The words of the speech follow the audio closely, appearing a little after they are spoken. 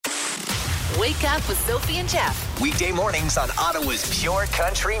Wake up with Sophie and Jeff. Weekday mornings on Ottawa's Pure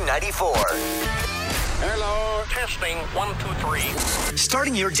Country 94. Hello, testing 1, 2, 3.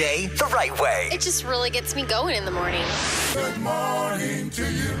 Starting your day the right way. It just really gets me going in the morning. Good morning to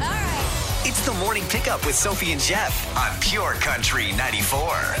you. All right. It's the morning pickup with Sophie and Jeff on Pure Country 94.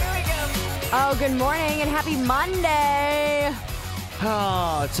 Oh, good morning and happy Monday.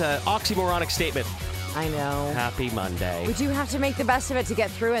 Oh, it's an oxymoronic statement. I know. Happy Monday. We do have to make the best of it to get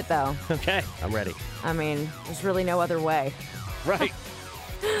through it, though. Okay, I'm ready. I mean, there's really no other way. Right.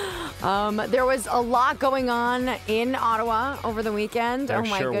 There was a lot going on in Ottawa over the weekend. There oh,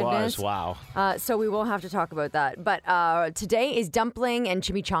 my sure goodness. was. Wow. So we will have to talk about that. But today is dumpling and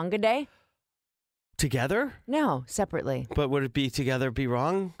chimichanga day. Together? No, separately. But would it be together be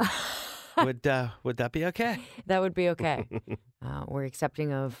wrong? Would that be okay? That would be okay. We're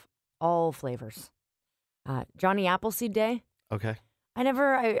accepting of all flavors. Johnny Appleseed Day. Okay.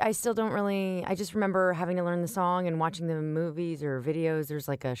 I still don't really, I just remember having to learn the song and watching the movies or videos. There's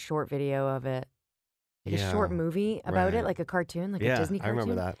like a short video of it. Like a short movie about it, like a cartoon, like a Disney cartoon. I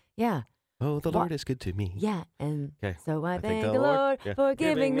remember that. Yeah. Oh, the Lord is good to me. Yeah, and okay. So I thank the Lord for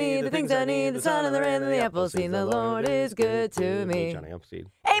giving me the things I need, the sun and the rain and the apple seed. The Lord is good to me. Johnny Appleseed.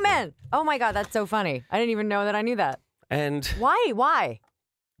 Amen. Oh my God, that's so funny. I didn't even know that I knew that. And why?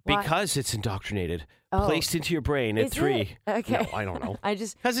 Because it's indoctrinated, placed into your brain at Is 3. it? Okay. No, I don't know.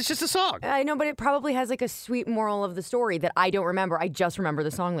 Because it's just a song. I know, but it probably has like a sweet moral of the story that I don't remember. I just remember the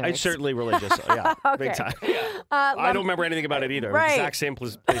song lyrics. I'm certainly religious. Yeah, Okay. big time. I don't remember anything about it either. Right. Exact same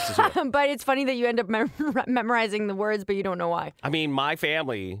place as you. But it's funny that you end up memorizing the words, but you don't know why. I mean, my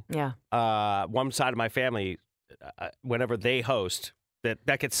family, one side of my family, whenever they host,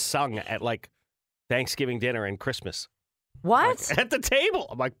 that gets sung at like Thanksgiving dinner and Christmas. What? Like, at the table.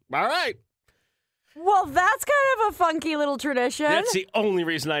 I'm like, all right. Well, that's kind of a funky little tradition. That's the only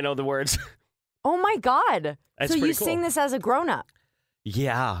reason I know the words. Oh my God. That's so you pretty cool. sing this as a grown-up?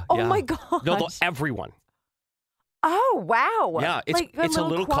 Yeah. Oh my God. No, everyone. Oh, wow. Yeah, it's a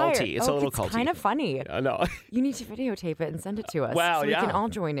little choir. culty. It's a little culty. It's kind of funny. I know. You need to videotape it and send it to us. Wow, so we can all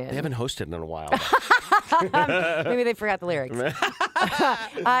join in. They haven't hosted in a while. Maybe they forgot the lyrics.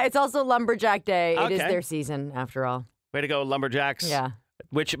 It's also Lumberjack Day. It is Okay. their season, after all. Way to go, Lumberjacks. Yeah.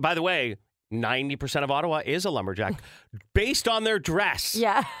 Which, by the way, 90% of Ottawa is a lumberjack based on their dress.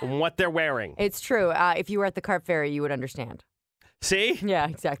 Yeah. And what they're wearing. It's true. If you were at the Carp Ferry, you would understand. See? Yeah,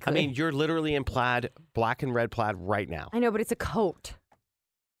 exactly. I mean, you're literally in plaid, black and red plaid right now. I know, but it's a coat.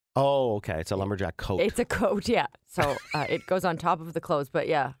 Oh, okay. It's a lumberjack coat. It's a coat, yeah. So it goes on top of the clothes. But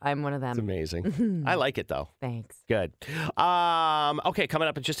yeah, I'm one of them. It's amazing. I like it, though. Thanks. Good. Okay, coming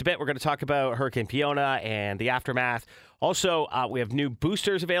up in just a bit, we're going to talk about Hurricane Fiona and the aftermath. Also, we have new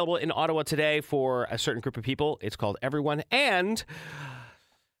boosters available in Ottawa today for a certain group of people. It's called Everyone. And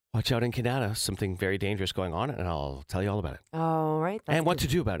watch out in Canada, something very dangerous going on, and I'll tell you all about it. All right. And what to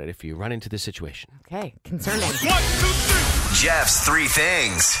do about it if you run into this situation. Okay, concerning. 1, 2, 3. Jeff's 3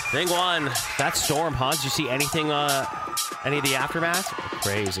 things. Thing 1, that storm, huh? Did you see anything, any of the aftermath?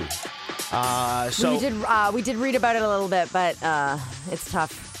 Crazy. We did read about it a little bit, but it's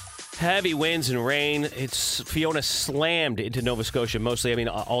tough. Heavy winds and rain. Fiona slammed into Nova Scotia mostly. I mean,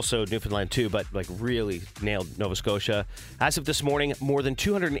 also Newfoundland too, but like really nailed Nova Scotia. As of this morning, more than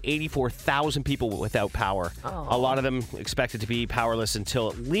 284,000 people without power. Oh. A lot of them expected to be powerless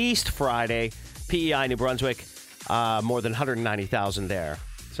until at least Friday. PEI, New Brunswick, more than 190,000 there.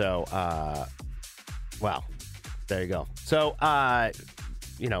 So, wow. There you go. So,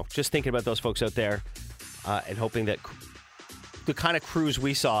 just thinking about those folks out there and hoping that the kind of crews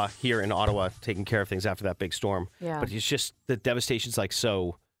we saw here in Ottawa taking care of things after that big storm. Yeah. But it's just the devastation's like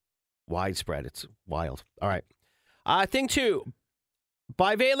so widespread. It's wild. All right. Thing 2.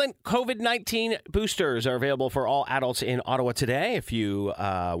 Bivalent COVID-19 boosters are available for all adults in Ottawa today. If you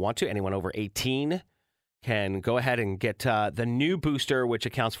want to, anyone over 18 can go ahead and get the new booster, which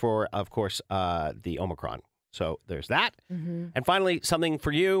accounts for, of course, the Omicron. So there's that. Mm-hmm. And finally, something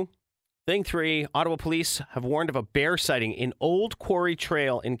for you. Thing 3, Ottawa police have warned of a bear sighting in Old Quarry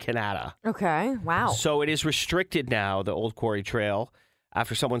Trail in Canada. Okay, wow. So it is restricted now, the Old Quarry Trail,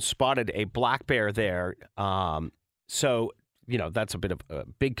 after someone spotted a black bear there. So, that's a bit of a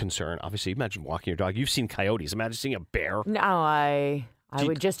big concern. Obviously, imagine walking your dog. You've seen coyotes. Imagine seeing a bear. No, I I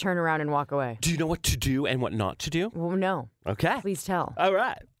would just turn around and walk away. Do you know what to do and what not to do? Well, no. Okay. Please tell. All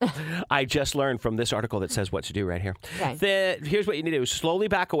right. I just learned from this article that says what to do right here. Okay. Here's what you need to do. Slowly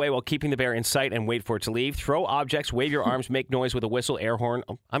back away while keeping the bear in sight and wait for it to leave. Throw objects, wave your arms, make noise with a whistle, air horn.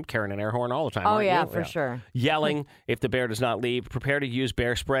 Oh, I'm carrying an air horn all the time. Oh, aren't yeah, you? for sure. Yelling if the bear does not leave. Prepare to use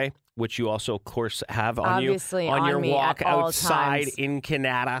bear spray, which you also, of course, have on Obviously, you on your me walk at all outside times. in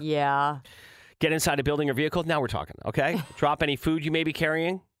Canada. Yeah. Get inside a building or vehicle. Now we're talking, okay? Drop any food you may be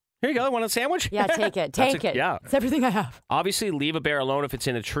carrying. Here you go. Want a sandwich? Yeah, take it. Take it. Yeah. It's everything I have. Obviously, leave a bear alone if it's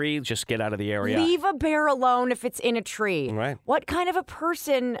in a tree. Just get out of the area. Leave a bear alone if it's in a tree. Right. What kind of a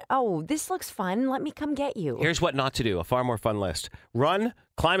person? Oh, this looks fun. Let me come get you. Here's what not to do. A far more fun list. Run,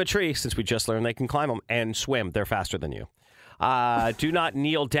 climb a tree, since we just learned they can climb them, and swim. They're faster than you. Do not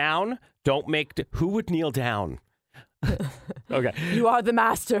kneel down. Don't make... Who would kneel down? Okay. You are the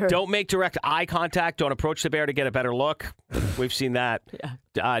master. Don't make direct eye contact. Don't approach the bear to get a better look. We've seen that.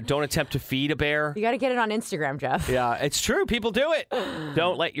 Don't attempt to feed a bear. You got to get it on Instagram, Jeff. Yeah, it's true. People do it.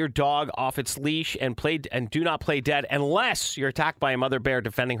 Don't let your dog off its leash and do not play dead unless you're attacked by a mother bear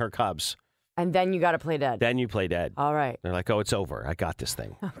defending her cubs. And then you got to play dead. Then you play dead. All right. They're like, oh, it's over. I got this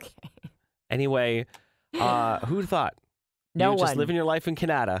thing. Okay. Anyway, who'd thought? No you one. Just living your life in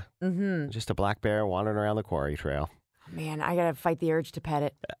Canada. Mm-hmm. Just a black bear wandering around the quarry trail. Man, I got to fight the urge to pet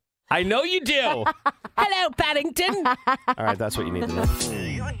it. I know you do. Hello, Paddington. All right, that's what you need to know.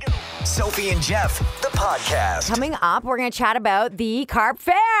 Sophie and Jeff, the podcast. Coming up, we're going to chat about the Carp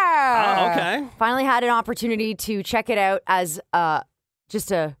Fair. Oh, okay. Finally had an opportunity to check it out as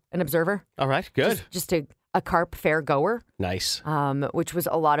just an observer. All right, good. Just a Carp Fair goer, Nice. which was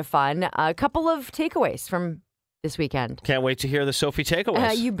a lot of fun. A couple of takeaways from this weekend. Can't wait to hear the Sophie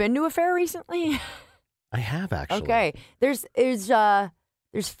takeaways. You been to a fair recently? I have, actually. Okay. There's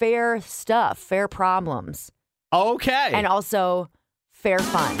fair stuff, fair problems, Okay. and also fair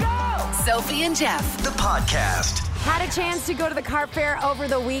fun. Sophie and Jeff. The podcast. Had a chance to go to the Carp Fair over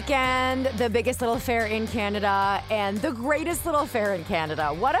the weekend, the biggest little fair in Canada and the greatest little fair in Canada.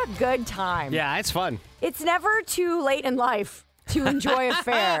 What a good time. Yeah, it's fun. It's never too late in life to enjoy a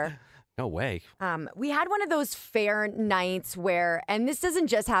fair. No way. We had one of those fair nights where, and this doesn't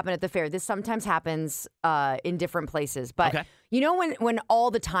just happen at the fair, this sometimes happens in different places. But Okay. you know when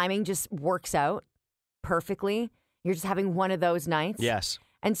all the timing just works out perfectly? You're just having one of those nights? Yes.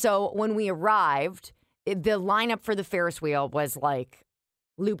 And so when we arrived, the lineup for the Ferris wheel was like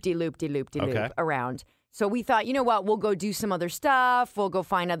loop-de-loop Okay. around. So we thought, you know what, we'll go do some other stuff. We'll go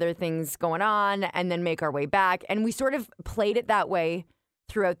find other things going on and then make our way back. And we sort of played it that way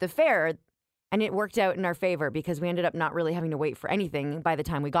throughout the fair. And it worked out in our favor because we ended up not really having to wait for anything by the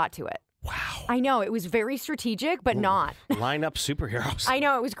time we got to it. Wow. I know, it was very strategic, but not. Line up superheroes. I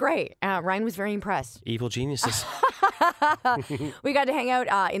know, it was great. Ryan was very impressed. Evil geniuses. We got to hang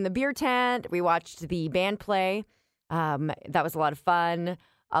out in the beer tent. We watched the band play. That was a lot of fun.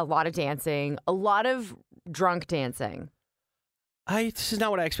 A lot of dancing. A lot of drunk dancing. This is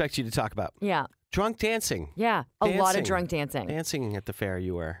not what I expect you to talk about. Yeah. Drunk dancing. Yeah. A lot of Dancing. drunk dancing. Dancing at the fair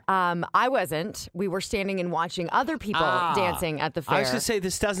you were. I wasn't. We were standing and watching other people dancing at the fair. I was going to say,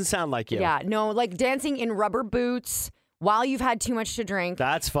 this doesn't sound like you. Yeah. No, like dancing in rubber boots while you've had too much to drink.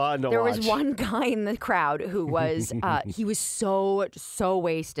 That's fun to There watch. was one guy in the crowd who was, he was so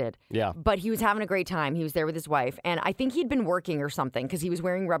wasted. Yeah. But he was having a great time. He was there with his wife. And I think he'd been working or something because he was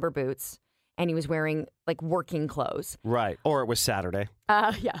wearing rubber boots and he was wearing like working clothes. Right. Or it was Saturday.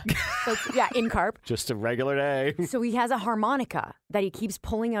 Yeah. Yeah, in Carp. Just a regular day. So he has a harmonica that he keeps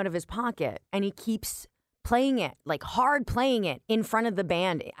pulling out of his pocket and he keeps playing it, like hard playing it in front of the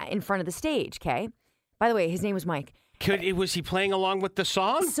band, in front of the stage, okay? By the way, his name was Mike. Was he playing along with the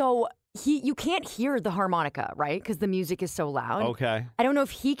song? So you can't hear the harmonica, right? Because the music is so loud. Okay. I don't know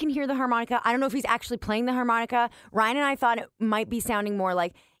if he can hear the harmonica. I don't know if he's actually playing the harmonica. Ryan and I thought it might be sounding more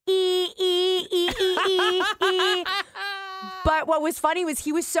like E, E, E, E, E, E. But what was funny was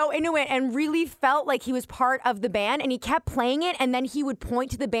he was so into it and really felt like he was part of the band and he kept playing it and then he would point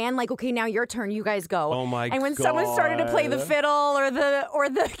to the band like, okay, now your turn, you guys go. Oh my And when someone started to play the fiddle or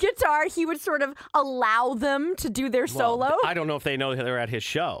the guitar, he would sort of allow them to do their solo. Well, I don't know if they know they're at his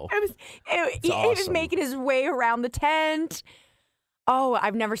show. He was awesome. making his way around the tent. Oh,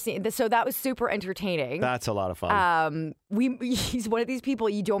 I've never seen this. So that was super entertaining. That's a lot of fun. He's one of these people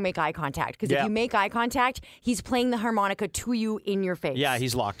you don't make eye contact because if Yeah. you make eye contact, he's playing the harmonica to you in your face. Yeah,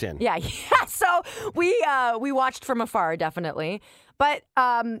 he's locked in. Yeah. So we watched from afar, definitely. But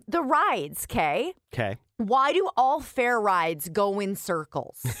the rides, Kay. Okay. Why do all fair rides go in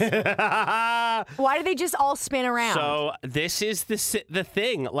circles? Why do they just all spin around? So this is the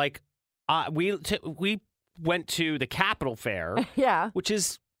thing. Like, we went to the Capitol Fair, Yeah. which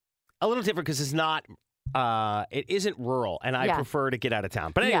is a little different because it's not, it isn't rural, and I prefer to get out of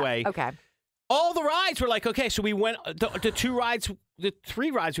town. But anyway, Okay. all the rides were like, okay, so we went, the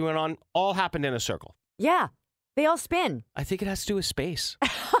 3 rides we went on all happened in a circle. Yeah. They all spin. I think it has to do with space.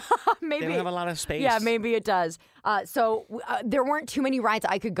 Maybe. They don't have a lot of space. Yeah, maybe it does. So there weren't too many rides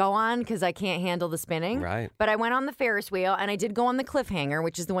I could go on because I can't handle the spinning. Right. But I went on the Ferris wheel, and I did go on the cliffhanger,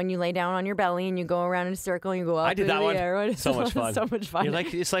 which is the one you lay down on your belly and you go around in a circle and you go up. I did into that the one. air. So much fun. So much fun.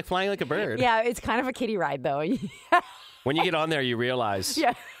 It's like flying like a bird. Yeah, it's kind of a kiddie ride, though. When you get on there, you realize.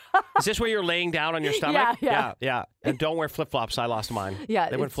 Yeah. Is this where you're laying down on your stomach? Yeah. And don't wear flip-flops. I lost mine. Yeah,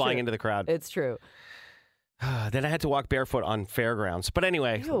 They went it's flying true. into the crowd. It's true. Then I had to walk barefoot on fairgrounds. But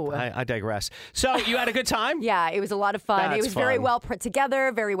anyway, Ew. I digress. So you had a good time? Yeah, it was a lot of fun. That's it was very fun. well put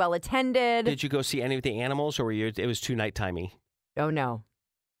together, very well attended. Did you go see any of the animals, or it was too nightimey? Oh, no.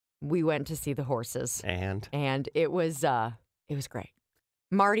 We went to see the horses. And it was great.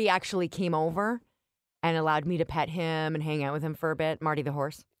 Marty actually came over and allowed me to pet him and hang out with him for a bit. Marty the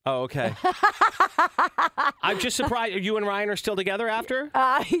horse. oh, okay. I'm just surprised. You and Ryan are still together after?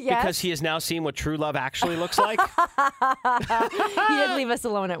 Yes. Because he has now seen what true love actually looks like. He did leave us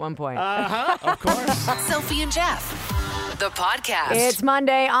alone at one point. Of course. Sophie and Jeff, the podcast. It's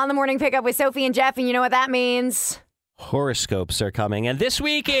Monday on the morning pickup with Sophie and Jeff, and you know what that means? Horoscopes are coming, and this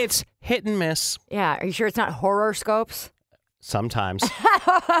week it's hit and miss. Yeah, are you sure it's not horoscopes? Sometimes.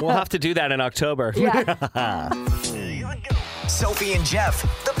 We'll have to do that in October. Yeah. Sophie and Jeff,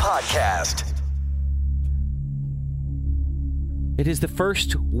 the podcast. It is the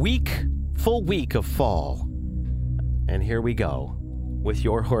first full week of fall. And here we go with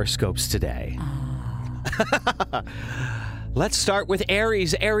your horoscopes today. Let's start with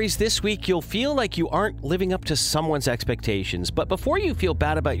Aries. Aries, this week you'll feel like you aren't living up to someone's expectations. But before you feel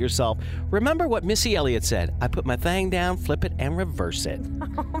bad about yourself, remember what Missy Elliott said. I put my thing down, flip it, and reverse it.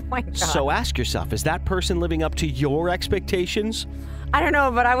 Oh my God. So ask yourself, is that person living up to your expectations? I don't know,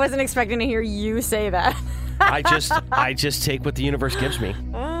 but I wasn't expecting to hear you say that. I just take what the universe gives me.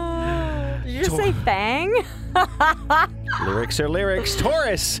 Did you just say fang? Lyrics are lyrics.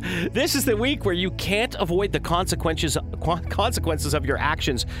 Taurus, this is the week where you can't avoid the consequences of your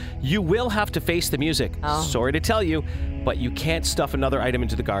actions. You will have to face the music. Oh. Sorry to tell you, but you can't stuff another item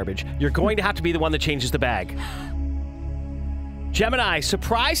into the garbage. You're going to have to be the one that changes the bag. Gemini,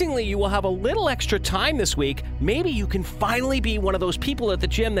 surprisingly, you will have a little extra time this week. Maybe you can finally be one of those people at the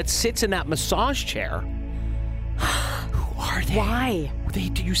gym that sits in that massage chair. Who are they? Why?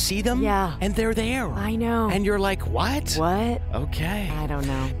 Do you see them? Yeah. And they're there. I know. And you're like, what? What? Okay. I don't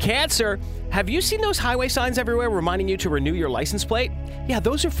know. Cancer, have you seen those highway signs everywhere reminding you to renew your license plate? Yeah,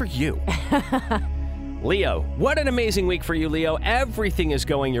 those are for you. Leo, what an amazing week for you, Leo. Everything is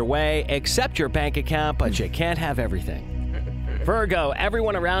going your way except your bank account, but you can't have everything. Virgo,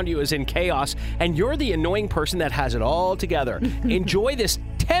 everyone around you is in chaos, and you're the annoying person that has it all together. Enjoy this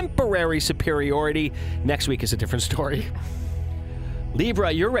temporary superiority. Next week is a different story.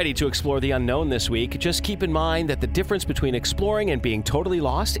 Libra, you're ready to explore the unknown this week. Just keep in mind that the difference between exploring and being totally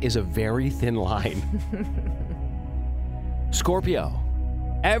lost is a very thin line. Scorpio,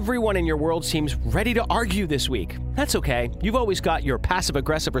 everyone in your world seems ready to argue this week. That's okay. You've always got your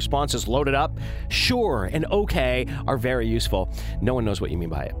passive-aggressive responses loaded up. Sure and okay are very useful. No one knows what you mean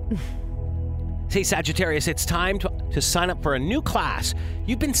by it. Say, Sagittarius, it's time to sign up for a new class.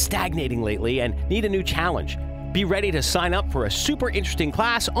 You've been stagnating lately and need a new challenge. Be ready to sign up for a super interesting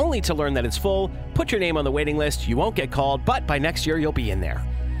class only to learn that it's full. Put your name on the waiting list. You won't get called, but by next year, you'll be in there.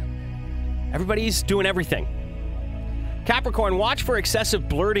 Everybody's doing everything. Capricorn, watch for excessive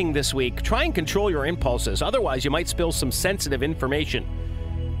blurting this week. Try and control your impulses. Otherwise, you might spill some sensitive information.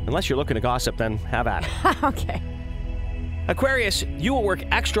 Unless you're looking to gossip, then have at it. Okay. Aquarius, you will work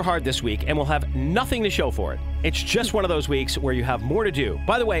extra hard this week and will have nothing to show for it. It's just one of those weeks where you have more to do.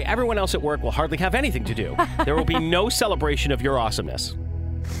 By the way, everyone else at work will hardly have anything to do. There will be no celebration of your awesomeness.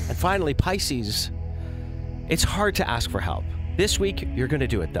 And finally, Pisces, it's hard to ask for help. This week, you're going to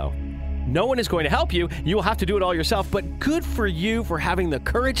do it, though. No one is going to help you. You will have to do it all yourself, but good for you for having the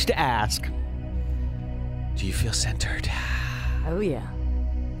courage to ask. Do you feel centered? Oh, yeah.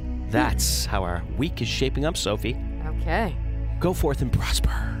 That's how our week is shaping up, Sophie. Okay. Go forth and prosper.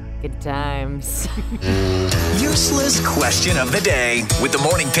 Good times. Useless question of the day with the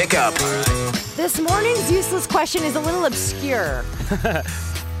morning pickup. This morning's useless question is a little obscure.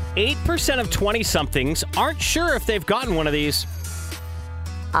 8% of 20-somethings aren't sure if they've gotten one of these.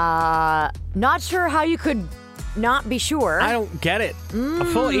 Not sure how you could not be sure. I don't get it. A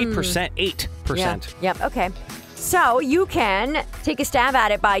full 8%. 8%. Yeah. Yep, okay. So you can take a stab at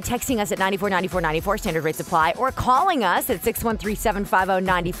it by texting us at 949494, standard rates apply, or calling us at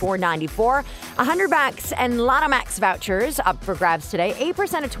 613-750-9494. $100 and Lotto Max vouchers up for grabs today.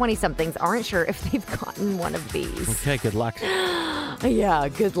 8% of 20-somethings aren't sure if they've gotten one of these. Okay, good luck. Yeah,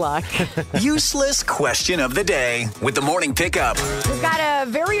 good luck. Useless question of the day with the morning pickup. We've got a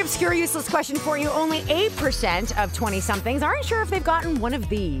very obscure, useless question for you. Only 8% of 20-somethings aren't sure if they've gotten one of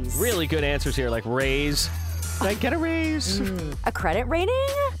these. Really good answers here, like raise. Did I get a raise? A credit rating?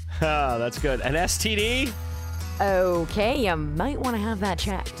 Oh, that's good. An STD? Okay, you might want to have that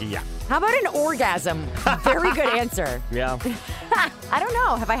checked. Yeah. How about an orgasm? Very good answer. Yeah. I don't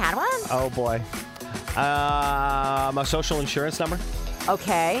know. Have I had one? Oh, boy. A social insurance number?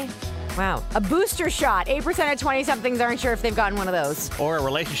 Okay. Wow. A booster shot. 8% of 20-somethings aren't sure if they've gotten one of those. Or a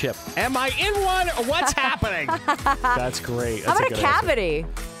relationship. Am I in one or what's happening? That's great. How That's about a cavity?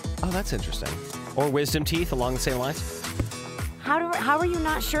 Oh, that's interesting. Or wisdom teeth along the same lines? How are you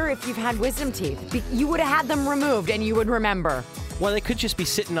not sure if you've had wisdom teeth? You would have had them removed and you would remember. Well, they could just be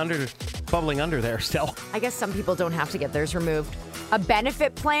sitting bubbling under there still. I guess some people don't have to get theirs removed. A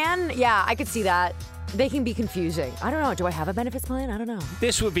benefit plan? Yeah, I could see that. They can be confusing. I don't know. Do I have a benefits plan? I don't know.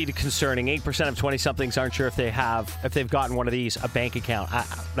 This would be concerning. 8% of 20-somethings aren't sure if they've gotten one of these, a bank account.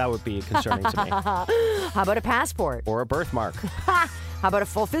 That would be concerning to me. How about a passport? Or a birthmark. How about a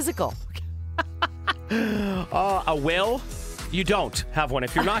full physical? A will? You don't have one.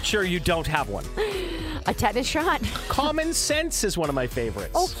 If you're not sure, you don't have one. A tetanus shot? Common sense is one of my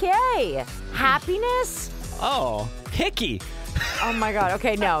favorites. Okay. Happiness? Oh, hickey. Oh my God.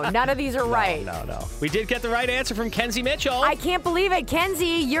 Okay, no. None of these are right. No. We did get the right answer from Kenzie Mitchell. I can't believe it. Kenzie,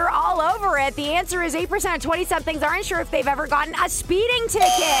 you're all over it. The answer is 8% of 20-somethings aren't sure if they've ever gotten a speeding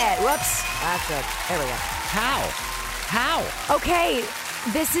ticket. Whoops. That's it. There we go. How? Okay.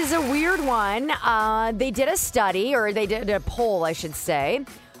 This is a weird one. They did a study, or they did a poll, I should say.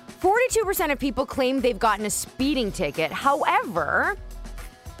 42% of people claim they've gotten a speeding ticket. However,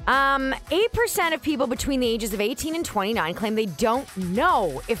 8% of people between the ages of 18 and 29 claim they don't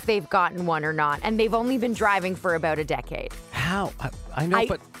know if they've gotten one or not, and they've only been driving for about a decade. How? I know,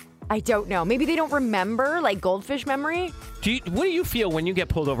 but... I don't know. Maybe they don't remember, like goldfish memory. What do you feel when you get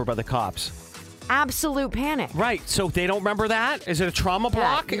pulled over by the cops? Absolute panic. Right. So they don't remember that? Is it a trauma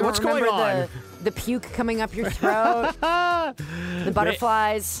block? You don't What's going remember on? The puke coming up your throat. The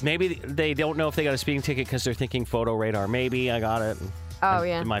butterflies. Maybe they don't know if they got a speeding ticket because they're thinking photo radar. Maybe I got it. Oh,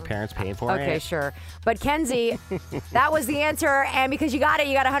 yeah. My parents paid for it. Okay, sure. But Kenzie, that was the answer. And because you got it,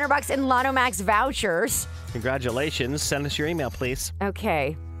 you got $100 in Lotto Max vouchers. Congratulations. Send us your email, please.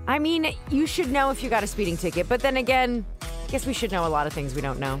 Okay. I mean, you should know if you got a speeding ticket. But then again, I guess we should know a lot of things we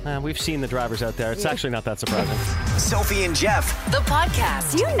don't know. We've seen the drivers out there. It's actually not that surprising. Sophie and Jeff. The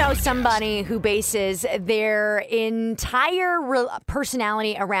podcast. Do you know somebody who bases their entire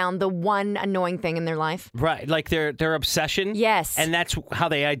personality around the one annoying thing in their life? Right. Like their obsession? Yes. And that's how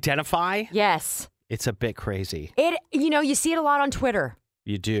they identify? Yes. It's a bit crazy. You see it a lot on Twitter.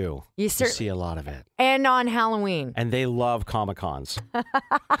 You do. You see a lot of it. And on Halloween. And they love Comic-Cons. I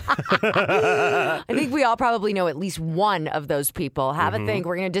think we all probably know at least one of those people. Have a think.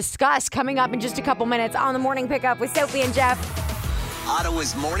 We're going to discuss coming up in just a couple minutes on the Morning Pickup with Sophie and Jeff.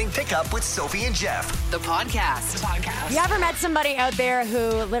 Ottawa's Morning Pickup with Sophie and Jeff. The podcast. You ever met somebody out there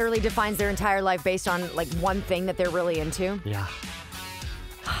who literally defines their entire life based on like one thing that they're really into? Yeah.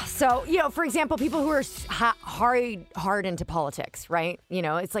 So, for example, people who are hard into politics, right?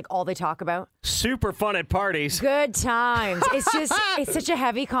 It's like all they talk about. Super fun at parties. Good times. It's such a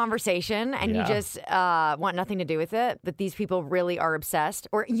heavy conversation and you just want nothing to do with it. But these people really are obsessed.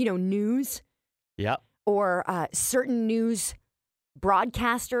 Or, news. Yep. Or certain news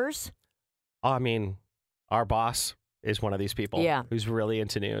broadcasters. I mean, our boss is one of these people. Yeah. Who's really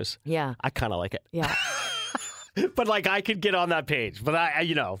into news. Yeah. I kind of like it. Yeah. But I could get on that page. But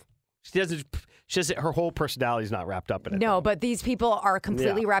she doesn't. Her whole personality is not wrapped up in it. No, but these people are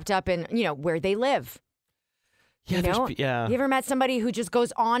completely wrapped up in where they live. Yeah, You ever met somebody who just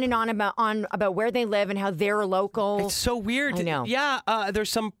goes on and on about where they live and how they're local? It's so weird. I know. Yeah, there's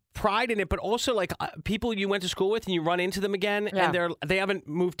some pride in it, but also people you went to school with and you run into them again, and they haven't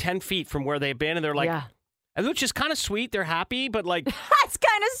moved 10 feet from where they've been, and they're like. And which is kind of sweet. They're happy, but that's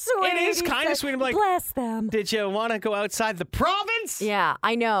kind of sweet. It is kind of sweet. I'm like, bless them. Did you want to go outside the province? Yeah,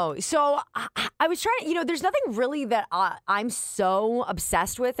 I know. So I was trying to, there's nothing really that I'm so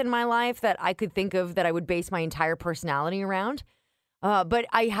obsessed with in my life that I could think of that I would base my entire personality around. But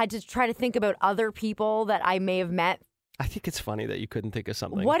I had to try to think about other people that I may have met. I think it's funny that you couldn't think of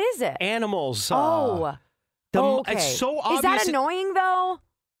something. What is it? Animals. Okay. It's so obvious. Is that annoying though?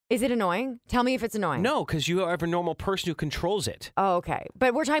 Is it annoying? Tell me if it's annoying. No, because you have a normal person who controls it. Oh, okay.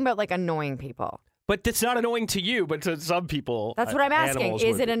 But we're talking about like annoying people. But it's not annoying to you, but to some people. That's what I'm asking.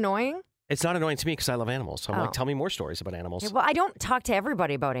 Is it annoying? It's not annoying to me because I love animals. So I'm like, tell me more stories about animals. Okay, well, I don't talk to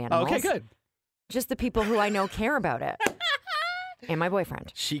everybody about animals. Okay, good. Just the people who I know care about it. And my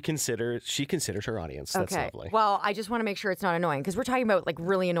boyfriend. She considers her audience. That's lovely. Well, I just want to make sure it's not annoying because we're talking about like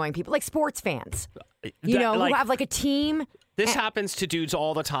really annoying people, like sports fans. You know, who have like a team. This happens to dudes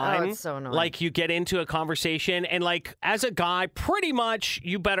all the time. Oh, it's so annoying. Like you get into a conversation and like as a guy, pretty much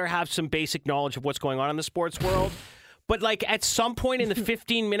you better have some basic knowledge of what's going on in the sports world. But like at some point in the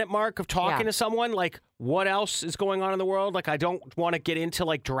 15-minute mark of talking to someone, like what else is going on in the world? Like I don't want to get into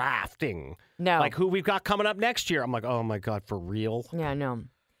like drafting. No. Like who we've got coming up next year. I'm like, oh my God, for real? Yeah, no.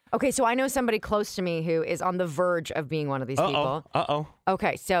 Okay, so I know somebody close to me who is on the verge of being one of these people.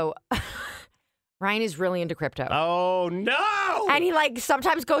 Okay, so Ryan is really into crypto. Oh no! And he like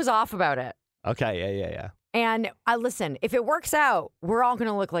sometimes goes off about it. Okay, yeah. And listen, if it works out, we're all going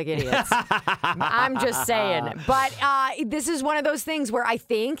to look like idiots. I'm just saying. But this is one of those things where I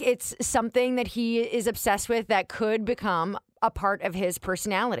think it's something that he is obsessed with that could become a part of his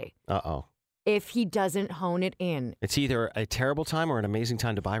personality. If he doesn't hone it in. It's either a terrible time or an amazing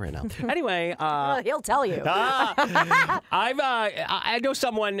time to buy right now. Anyway. He'll tell you. I know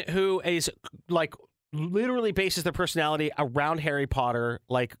someone who is like literally bases their personality around Harry Potter,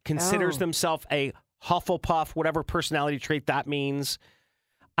 like considers themselves a Hufflepuff, whatever personality trait that means.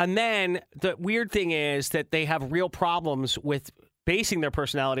 And then the weird thing is that they have real problems with basing their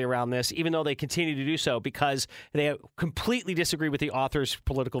personality around this, even though they continue to do so because they completely disagree with the author's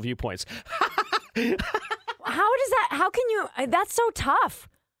political viewpoints. How can you, that's so tough.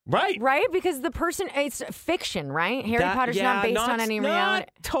 Right? Because the person, it's fiction, right? Harry Potter's not based on any reality. Not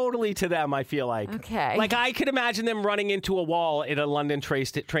totally to them, I feel like. Okay. Like, I could imagine them running into a wall at a London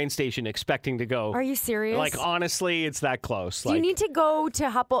train station expecting to go. Are you serious? Like, honestly, it's that close. Do you need to go to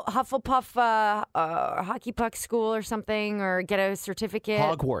Hufflepuff hockey puck school or something or get a certificate?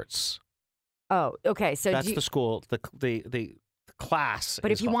 Hogwarts. Oh, okay. So that's the school, the class.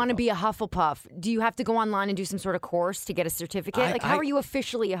 But if you want to be a Hufflepuff, do you have to go online and do some sort of course to get a certificate? How are you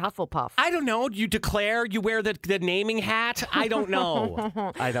officially a Hufflepuff? I don't know. You declare, you wear the naming hat. I don't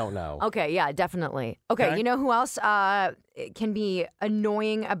know. I don't know. Okay, yeah, definitely. Okay, you know who else can be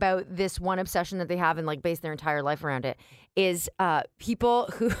annoying about this one obsession that they have and like base their entire life around it is people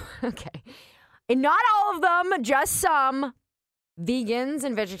who, and not all of them, just some. Vegans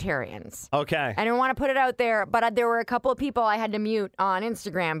and vegetarians. Okay. I don't want to put it out there, but there were a couple of people I had to mute on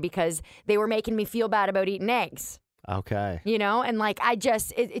Instagram because they were making me feel bad about eating eggs. Okay. You know, and like I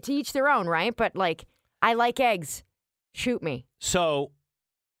just, to each their own, right? But like, I like eggs. Shoot me. So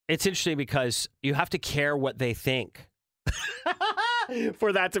it's interesting because you have to care what they think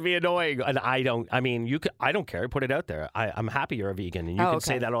for that to be annoying. And I don't care. Put it out there. I'm happy you're a vegan and you can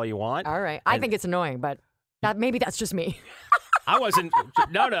say that all you want. All right. I think it's annoying, but maybe that's just me. I wasn't.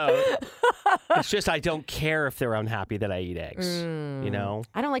 No. It's just I don't care if they're unhappy that I eat eggs. You know?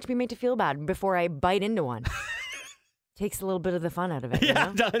 I don't like to be made to feel bad before I bite into one. Takes a little bit of the fun out of it. Yeah,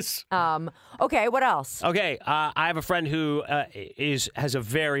 it does. Okay, what else? Okay, I have a friend who has a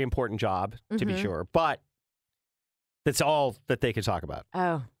very important job, to be sure, but that's all that they can talk about.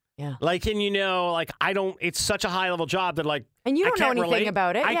 Oh, yeah. Like, and it's such a high level job that like, and you don't know anything relate.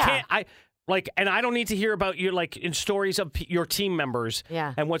 about it. And I don't need to hear about your in stories of your team members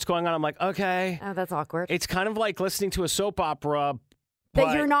and what's going on. I'm like, okay. Oh, that's awkward. It's kind of like listening to a soap opera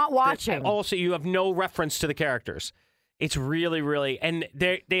that you're not watching. Also, you have no reference to the characters. It's really, really, and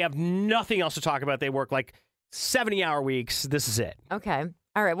they have nothing else to talk about. They work like 70-hour weeks. This is it. Okay.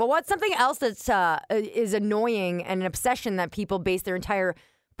 All right. Well, what's something else that's is annoying and an obsession that people base their entire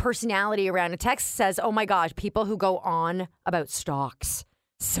personality around? A text says, oh my gosh, people who go on about stocks.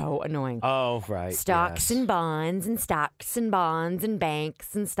 So annoying. Oh, right. Stocks and bonds and stocks and bonds and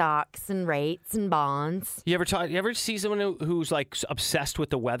banks and stocks and rates and bonds. You ever see someone who's like obsessed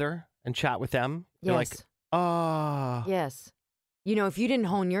with the weather and chat with them? You're like, oh. Yes. You know, if you didn't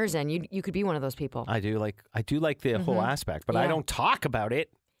hone yours in, you could be one of those people. I do like the whole aspect, but I don't talk about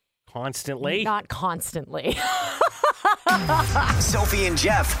it constantly. Not constantly. Sophie and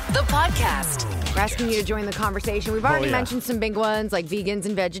Jeff, the podcast. We're asking you to join the conversation. We've already mentioned some big ones like vegans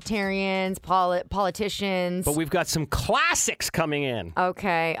and vegetarians, politicians. But we've got some classics coming in.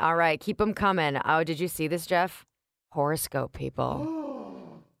 Okay. All right. Keep them coming. Oh, did you see this, Jeff? Horoscope people.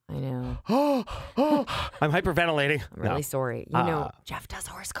 I know. I'm hyperventilating. I'm really sorry. You know, Jeff does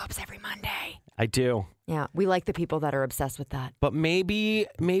horoscopes every Monday. I do. Yeah, we like the people that are obsessed with that. But maybe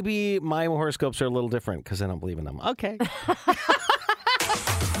my horoscopes are a little different because I don't believe in them. Okay.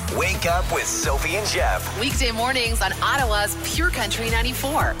 Wake up with Sophie and Jeff. Weekday mornings on Ottawa's Pure Country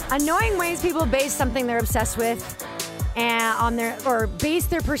 94. Annoying ways people base something they're obsessed with and base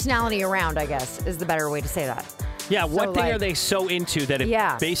their personality around, I guess, is the better way to say that. Yeah, what So, thing like- are they so into that it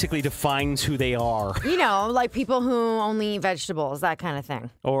Yeah. basically defines who they are? You know, like people who only eat vegetables, that kind of thing.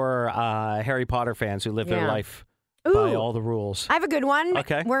 Or Harry Potter fans who live their Yeah. life Ooh. by all the rules. I have a good one.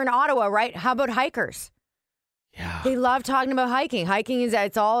 Okay. We're in Ottawa, right? How about hikers? Yeah. They love talking about hiking. Hiking is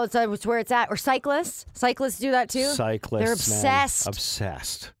it's where it's at. Or cyclists. Cyclists do that too. Cyclists, They're man. obsessed.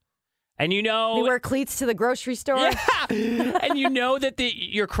 Obsessed. And you know... They wear cleats to the grocery store. Yeah. And you know that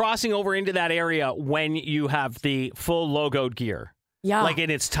you're crossing over into that area when you have the full logoed gear. Yeah. Like,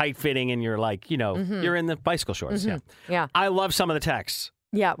 and it's tight fitting and you're like, you're in the bicycle shorts. Yeah. Yeah. I love some of the texts.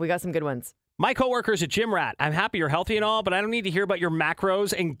 Yeah, we got some good ones. My coworker is a gym rat. I'm happy you're healthy and all, but I don't need to hear about your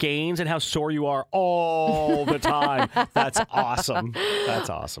macros and gains and how sore you are all the time. That's awesome. That's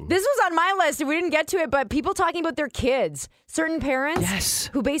awesome. This was on my list. We didn't get to it, but people talking about their kids. Certain parents Yes.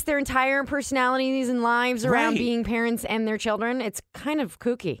 who base their entire personalities and lives around Right. being parents and their children. It's kind of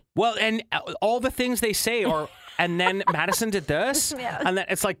kooky. Well, and all the things they say are, and then Madison did this, Yeah. and then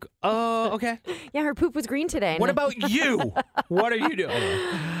it's like, oh, okay. Yeah, her poop was green today. What about you? What are you doing?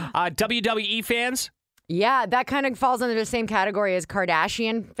 WWE fans? Yeah, that kind of falls under the same category as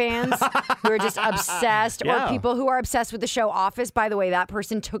Kardashian fans who are just obsessed, Yeah. or people who are obsessed with the show Office. By the way, that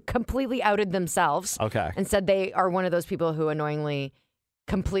person completely outed themselves. Okay. And said they are one of those people who annoyingly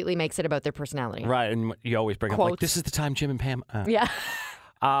completely makes it about their personality. Right, and you always bring up, like, Quotes. this is the time Jim and Pam... Yeah.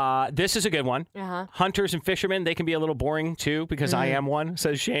 This is a good one. Uh-huh. Hunters and fishermen, they can be a little boring too, because I am one,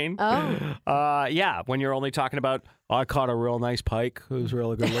 says Shane. Oh. Yeah, when you're only talking about, I caught a real nice pike. It was a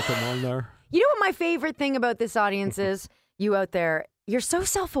really good looking one there. You know what my favorite thing about this audience is? You out there, you're so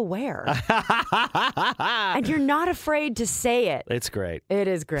self-aware. And you're not afraid to say it. It's great. It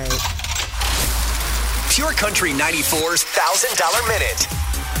is great. Pure Country 94's $1,000 minute.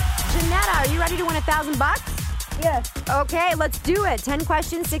 Janetta, are you ready to win $1,000? Yes. Okay, let's do it. 10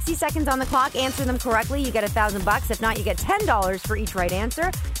 questions, 60 seconds on the clock. Answer them correctly, you get $1,000. If not, you get $10 for each right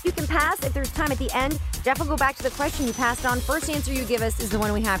answer. You can pass if there's time at the end. Jeff will go back to the question you passed on. First answer you give us is the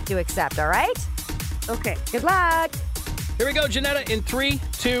one we have to accept, all right? Okay. Good luck. Here we go, Janetta, in 3,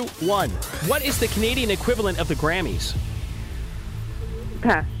 2, 1. What is the Canadian equivalent of the Grammys?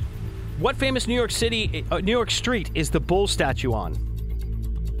 Pass. What famous New York street is the bull statue on?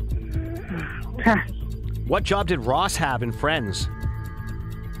 Pass. What job did Ross have in Friends?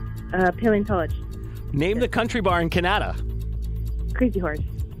 Paleontologist. Name the country bar in Canada. Crazy Horse.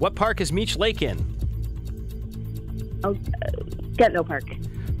 What park is Meech Lake in? Oh, Getno Park.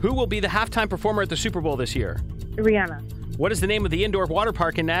 Who will be the halftime performer at the Super Bowl this year? Rihanna. What is the name of the indoor water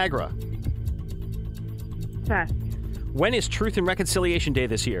park in Niagara? Pass. When is Truth and Reconciliation Day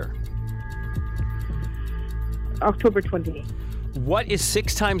this year? October 20. What is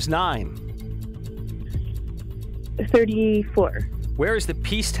 6 times 9? 34. Where is the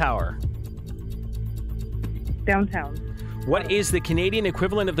Peace Tower? Downtown. What is the Canadian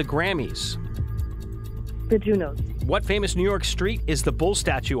equivalent of the Grammys? The Junos. What famous New York street is the bull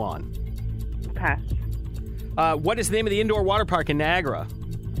statue on? Pass. What is the name of the indoor water park in Niagara?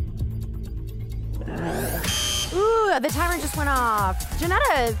 Ooh, the timer just went off.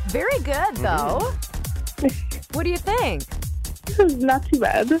 Janetta, very good, though. What do you think? Not too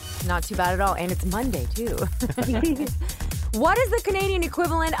bad. Not too bad at all. And it's Monday, too. What is the Canadian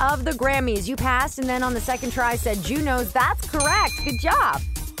equivalent of the Grammys? You passed, and then on the second try said Junos. That's correct. Good job.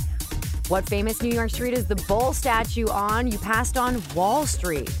 What famous New York street is the bull statue on? You passed on Wall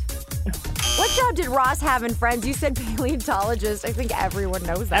Street. What job did Ross have in Friends? You said paleontologist. I think everyone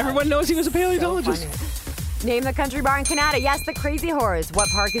knows that. Everyone knows he was a paleontologist. So funny. Name the country bar in Canada. Yes, the Crazy Horse. What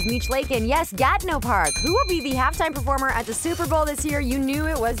park is Meech Lake in? Yes, Gatineau Park. Who will be the halftime performer at the Super Bowl this year? You knew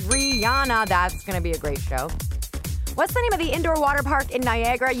it was Rihanna. That's going to be a great show. What's the name of the indoor water park in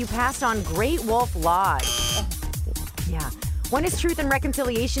Niagara? You passed on Great Wolf Lodge. Yeah. When is Truth and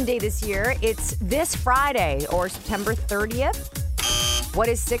Reconciliation Day this year? It's this Friday, or September 30th. What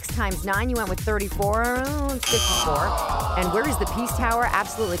is 6 times 9? You went with 34. It's 54. And where is the Peace Tower?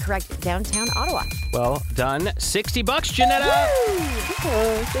 Absolutely correct. Downtown Ottawa. Well done. $60, Janetta.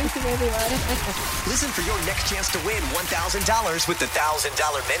 Oh, thank you, everyone. Listen for your next chance to win $1,000 with the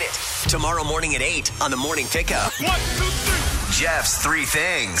 $1,000 minute. Tomorrow morning at 8 on the Morning Pickup. 1, 2, 3. Jeff's 3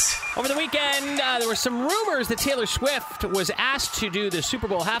 things. Over the weekend, there were some rumors that Taylor Swift was asked to do the Super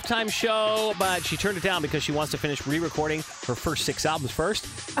Bowl halftime show, but she turned it down because she wants to finish re-recording her first 6 albums first.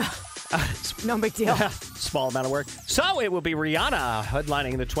 No big deal. Small amount of work. So it will be Rihanna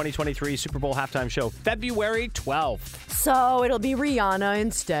headlining the 2023 Super Bowl halftime show February 12th. So it'll be Rihanna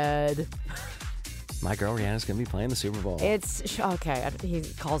instead. My girl Rihanna's going to be playing the Super Bowl. It's okay. He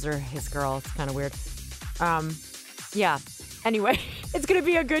calls her his girl. It's kind of weird. Yeah. Anyway, it's going to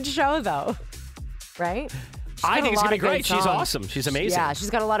be a good show, though. Right? I think it's going to be great. She's awesome. She's amazing. Yeah,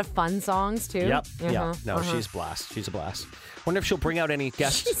 she's got a lot of fun songs, too. Yep. Yeah. No, she's blast. She's a blast. Wonder if she'll bring out any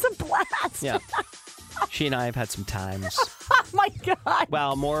guests. She's a blast. Yeah. She and I have had some times. Oh, my God.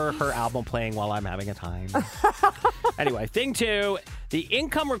 Well, more her album playing while I'm having a time. Anyway, thing two, the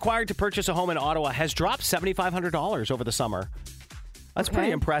income required to purchase a home in Ottawa has dropped $7,500 over the summer. That's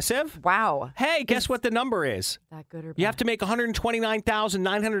pretty impressive. Wow. Hey, guess what the number is? That good or bad? You have to make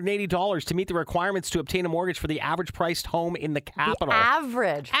 $129,980 to meet the requirements to obtain a mortgage for the average priced home in the capital. The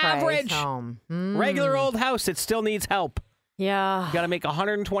average home. Regular old house that still needs help. Yeah. You got to make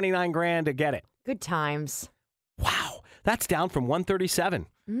 $129,000 to get it. Good times. Wow. That's down from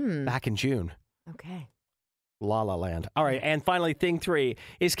 $137 back in June. Okay. La La Land. All right, and finally, thing three.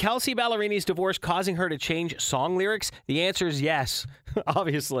 Is Kelsey Ballerini's divorce causing her to change song lyrics? The answer is yes,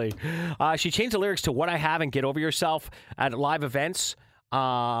 obviously. She changed the lyrics to What I Have and Get Over Yourself at live events.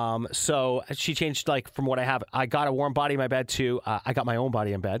 So she changed, like, from What I Have, I got a warm body in my bed to I got my own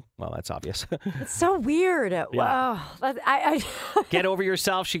body in bed. Well, that's obvious. It's so weird. Yeah. Wow. Get Over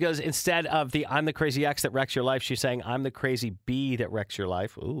Yourself. She goes, instead of the I'm the crazy ex that wrecks your life, she's saying I'm the crazy bee that wrecks your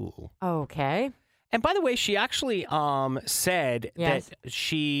life. Ooh. Okay. And by the way, she actually said that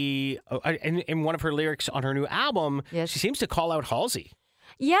she, in one of her lyrics on her new album, she seems to call out Halsey.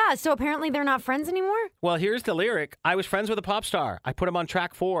 Yeah, so apparently they're not friends anymore? Well, here's the lyric. I was friends with a pop star. I put him on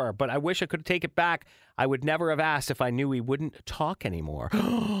track 4, but I wish I could take it back. I would never have asked if I knew we wouldn't talk anymore.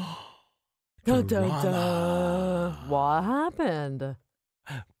 What happened?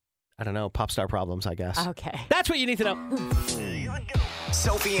 I don't know. Pop star problems, I guess. Okay. That's what you need to know.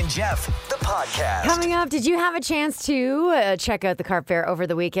 Sophie and Jeff, the podcast. Coming up, did you have a chance to check out the Carp Fair over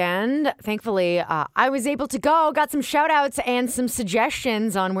the weekend? Thankfully, I was able to go, got some shout outs and some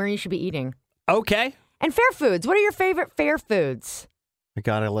suggestions on where you should be eating. Okay. And fair foods. What are your favorite fair foods? I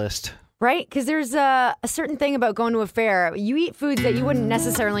got a list. Right? Because there's a certain thing about going to a fair. You eat foods that you wouldn't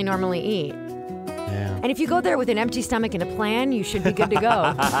necessarily normally eat. Yeah. And if you go there with an empty stomach and a plan, you should be good to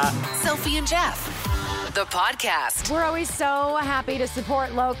go. Sophie and Jeff, the podcast. We're always so happy to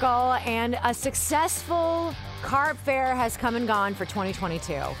support local, and a successful Carp Fair has come and gone for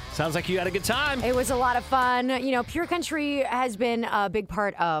 2022. Sounds like you had a good time. It was a lot of fun. You know, Pure Country has been a big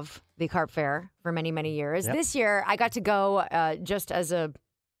part of the Carp Fair for many, many years. Yep. This year, I got to go just as a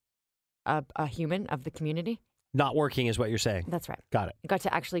human of the community. Not working is what you're saying. That's right. Got it. I got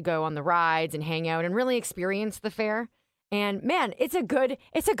to actually go on the rides and hang out and really experience the fair. And man, it's a good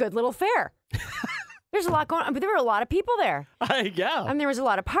little fair. There's a lot going on, but there were a lot of people there. Yeah. And there was a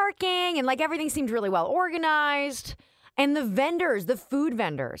lot of parking, and like everything seemed really well organized. And the vendors, the food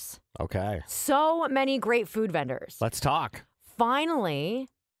vendors. Okay. So many great food vendors. Let's talk. Finally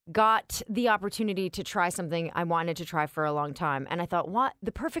got the opportunity to try something I wanted to try for a long time. And I thought, what?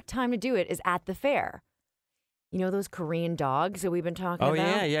 The perfect time to do it is at the fair. You know those Korean dogs that we've been talking about?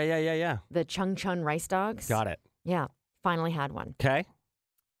 Oh, yeah. The Chung Chun rice dogs? Got it. Yeah. Finally had one. Okay.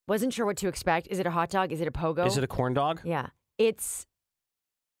 Wasn't sure what to expect. Is it a hot dog? Is it a pogo? Is it a corn dog? Yeah. It's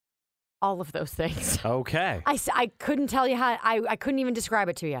all of those things. Okay. I couldn't tell you how. I couldn't even describe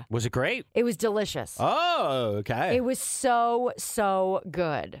it to you. Was it great? It was delicious. Oh, okay. It was so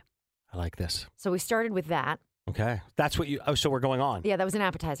good. I like this. So we started with that. Okay. That's what you... Oh, so we're going on. Yeah, that was an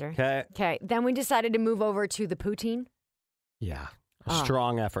appetizer. Okay. Okay. Then we decided to move over to the poutine. Yeah. A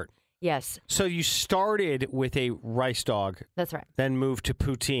strong effort. Yes. So you started with a rice dog. That's right. Then moved to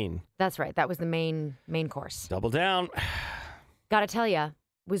poutine. That's right. That was the main course. Double down. Gotta tell you,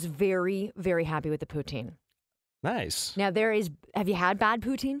 was very, very happy with the poutine. Nice. Now have you had bad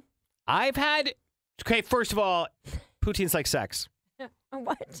poutine? I've had... Okay, first of all, poutine's like sex.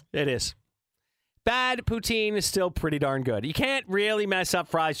 What? It is. Bad poutine is still pretty darn good. You can't really mess up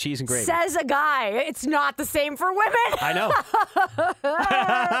fries, cheese, and gravy. Says a guy. It's not the same for women. I know.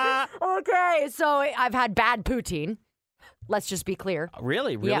 Okay, so I've had bad poutine. Let's just be clear.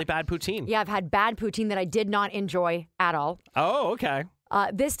 Really Yeah. bad poutine. Yeah, I've had bad poutine that I did not enjoy at all. Oh, okay.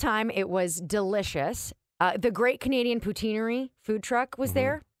 This time it was delicious. The Great Canadian Poutineery food truck was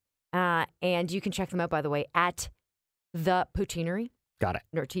there. And you can check them out, by the way, at the Poutineery. Got it.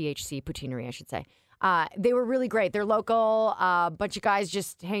 Or THC Poutineery, I should say. They were really great. They're local, bunch of guys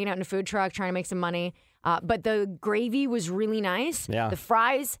just hanging out in a food truck trying to make some money. But the gravy was really nice. Yeah. The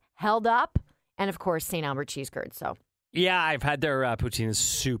fries held up. And, of course, St. Albert cheese curds. So Yeah, I've had their poutine. Is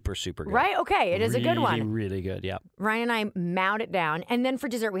super, super good. Right? Okay, it is a good one. Really, really good, yeah. Ryan and I mowed it down. And then for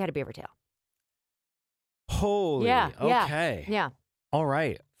dessert, we had a beaver tail. Holy, Yeah. okay. Yeah. All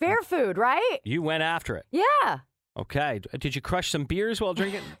right. Fair food, right? You went after it. Yeah. Okay. Did you crush some beers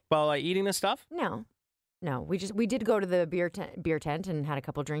while eating this stuff? No, we did go to the beer tent and had a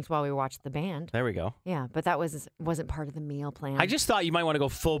couple drinks while we watched the band. There we go. Yeah, but that wasn't part of the meal plan. I just thought you might want to go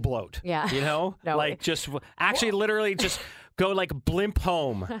full bloat. Yeah. You know? No. Like just actually literally just go like blimp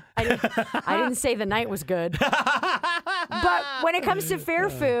home. I didn't say the night was good. But when it comes to fair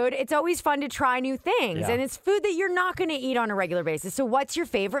food, it's always fun to try new things. Yeah. And it's food that you're not going to eat on a regular basis. So what's your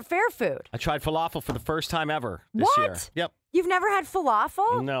favorite fair food? I tried falafel for the first time ever this What? year. Yep. You've never had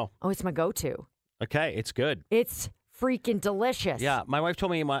falafel? No. Oh, it's my go-to. Okay, it's good. It's freaking delicious. Yeah, my wife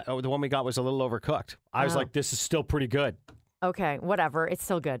told me the one we got was a little overcooked. I was like, this is still pretty good. Okay, whatever. It's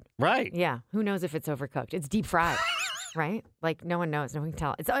still good. Right. Yeah. Who knows if it's overcooked? It's deep fried, right? Like no one knows. No one can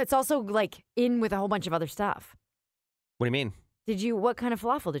tell. It's also like in with a whole bunch of other stuff. What do you mean? What kind of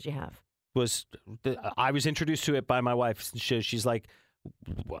falafel did you have? I was introduced to it by my wife. She's like,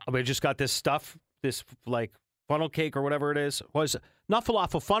 we just got this stuff, this like funnel cake or whatever it is. Was not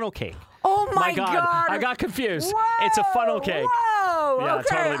falafel, funnel cake. Oh my God. I got confused. Whoa, It's a funnel cake. Whoa. Yeah, okay.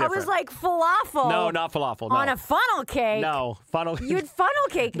 totally I was different. like falafel. No, not falafel. No. On a funnel cake. No, funnel. You had funnel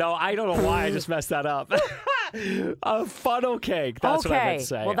cake. No, I don't know why I just messed that up. A funnel cake. That's what I meant to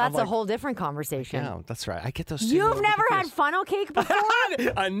say. Well, that's I'm a whole different conversation. Yeah, that's right. I get those two. You've never had funnel cake before?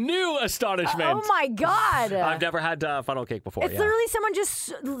 A new astonishment. Oh my God. I've never had funnel cake before. It's literally someone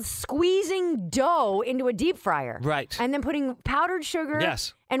just squeezing dough into a deep fryer. Right. And then putting powdered sugar.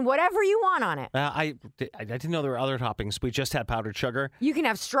 Yes. And whatever you want on it. I didn't know there were other toppings. We just had powdered sugar. You can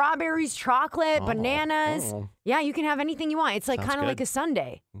have strawberries, chocolate, bananas. Oh. Yeah, you can have anything you want. It's like Sounds kind of good. like a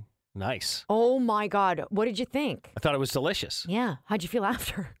sundae. Nice. Oh my God. What did you think? I thought it was delicious. Yeah. How'd you feel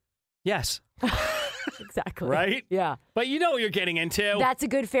after? Yes. Exactly. Right? Yeah. But you know what you're getting into. That's a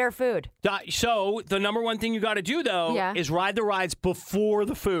good fair food. So the number one thing you got to do, though, is ride the rides before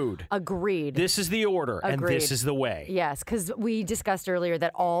the food. Agreed. This is the order, and Agreed. this is the way. Yes, because we discussed earlier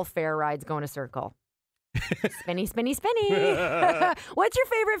that all fair rides go in a circle. Spinny, spinny, spinny. What's your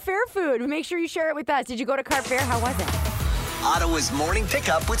favorite fair food? Make sure you share it with us. Did you go to Cart Fair? How was it? Ottawa's Morning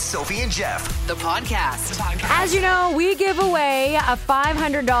Pickup with Sophie and Jeff. The podcast. As you know, we give away a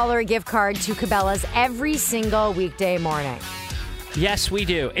 $500 gift card to Cabela's every single weekday morning. Yes, we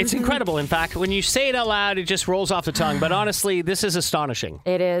do. It's incredible. In fact, when you say it out loud, it just rolls off the tongue. But honestly, this is astonishing.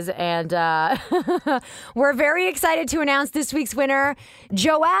 It is. And we're very excited to announce this week's winner,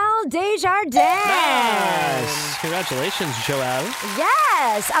 Joelle Desjardins. Nice. Congratulations, Joelle.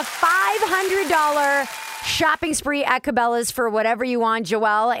 Yes, a $500 shopping spree at Cabela's for whatever you want.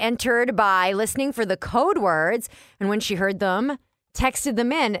 Joelle entered by listening for the code words, and when she heard them, texted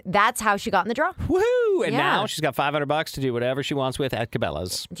them in. That's how she got in the draw. Woohoo! And Yeah. now she's got $500 to do whatever she wants with at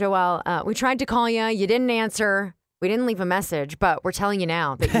Cabela's. Joelle, we tried to call you. You didn't answer. We didn't leave a message, but we're telling you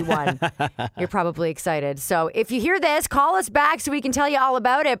now that you won. You're probably excited. So if you hear this, call us back so we can tell you all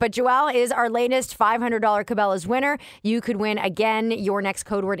about it. But Joelle is our latest $500 Cabela's winner. You could win again. Your next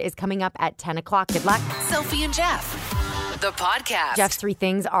code word is coming up at 10 o'clock. Good luck. Sophie and Jeff. The podcast. Jeff's 3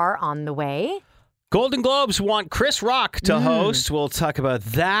 things are on the way. Golden Globes want Chris Rock to host. We'll talk about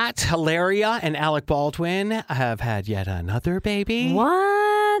that. Hilaria and Alec Baldwin have had yet another baby.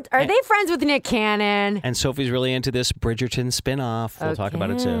 What? Are they friends with Nick Cannon? And Sophie's really into this Bridgerton spinoff. We'll talk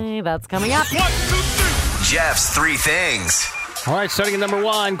about it too. Okay, that's coming up. Jeff's 3 things. All right, starting at number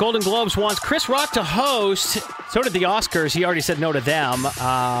 1, Golden Globes wants Chris Rock to host. So did the Oscars. He already said no to them.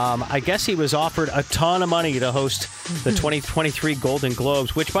 I guess he was offered a ton of money to host the 2023 Golden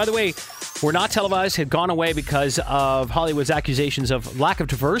Globes, which, by the way, were not televised, had gone away because of Hollywood's accusations of lack of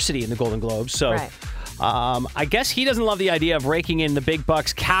diversity in the Golden Globes. So Right. I guess he doesn't love the idea of raking in the big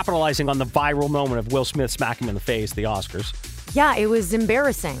bucks, capitalizing on the viral moment of Will Smith smacking him in the face at the Oscars. Yeah, it was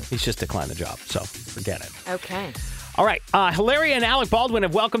embarrassing. He's just declined the job, so forget it. Okay. All right. Hilaria and Alec Baldwin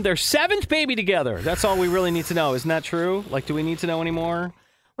have welcomed their 7th baby together. That's all we really need to know. Isn't that true? Like, do we need to know any more?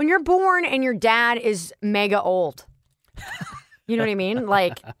 When you're born and your dad is mega old, you know what I mean?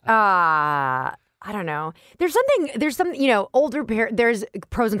 Like, I don't know. There's some, older parents, there's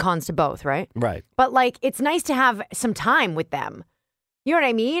pros and cons to both, right? Right. But like, it's nice to have some time with them. You know what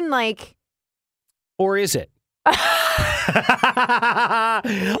I mean? Like, Or is it?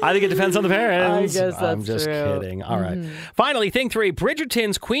 I think it depends on the parents. I guess that's I'm just true. kidding. All right. Finally, thing 3,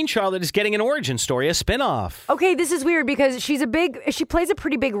 Bridgerton's Queen Charlotte is getting an origin story, a spinoff. okay, this is weird because she plays a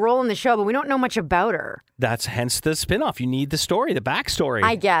pretty big role in the show, but we don't know much about her. That's hence the spinoff. You need the story, the backstory.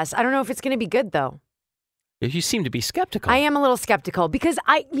 I guess. I don't know if it's going to be good though. You seem to be skeptical. I am a little skeptical because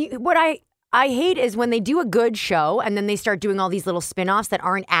what I hate is when they do a good show and then they start doing all these little spin-offs that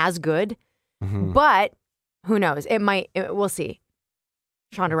aren't as good. Mm-hmm. But who knows? We'll see.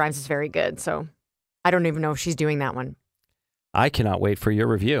 Shonda Rhimes is very good, so I don't even know if she's doing that one. I cannot wait for your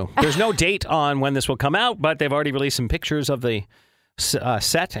review. There's no date on when this will come out, but they've already released some pictures of the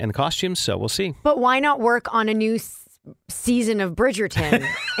set and costumes, so we'll see. But why not work on a new season of Bridgerton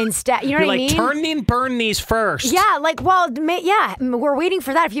instead? You know what I mean? Turn and burn these first. Yeah, we're waiting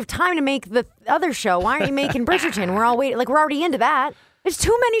for that. If you have time to make the other show, why aren't you making Bridgerton? We're all waiting. We're already into that. There's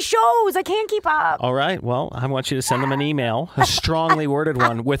too many shows. I can't keep up. All right. Well, I want you to send them an email, a strongly worded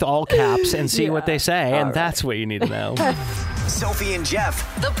one with all caps, and see what they say. And that's what you need to know. Sophie and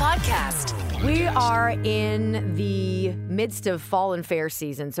Jeff, The podcast. We are in the midst of fall and fair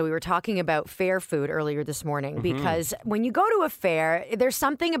season. So we were talking about fair food earlier this morning because when you go to a fair, there's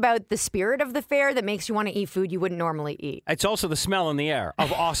something about the spirit of the fair that makes you want to eat food you wouldn't normally eat. It's also the smell in the air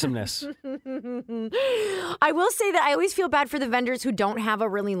of awesomeness. I will say that I always feel bad for the vendors who don't have a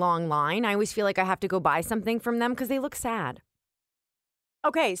really long line. I always feel like I have to go buy something from them because they look sad.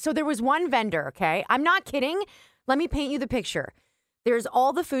 Okay, so there was one vendor, okay? I'm not kidding. Let me paint you the picture. There's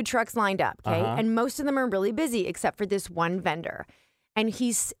all the food trucks lined up, okay? And most of them are really busy except for this one vendor. And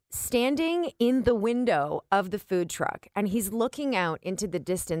he's standing in the window of the food truck and he's looking out into the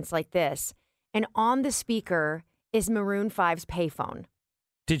distance like this. And on the speaker is Maroon 5's payphone.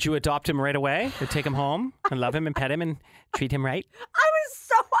 Did you adopt him right away and take him home and love him and pet him and treat him right? I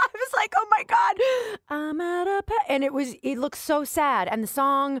was like, oh my God, I'm at a pet. And it looked so sad. And the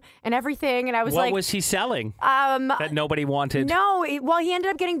song and everything. And I was what was he selling that nobody wanted? No, he ended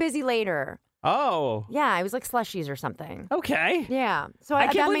up getting busy later. Oh. Yeah, it was like slushies or something. Okay. Yeah. So I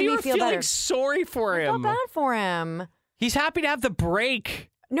can't that believe made you me were feel feeling better. sorry for him. I felt bad for him. He's happy to have the break.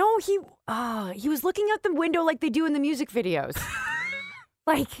 No, he was looking out the window like they do in the music videos.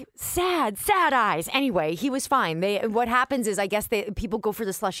 Like sad eyes. Anyway, he was fine. What happens is, I guess people go for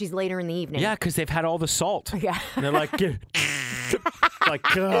the slushies later in the evening. Yeah, because they've had all the salt. Yeah. And they're like, get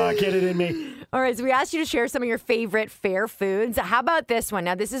it in me. All right, so we asked you to share some of your favorite fair foods. How about this one?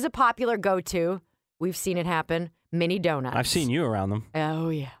 Now, this is a popular go-to. We've seen it happen. Mini donuts. I've seen you around them. Oh,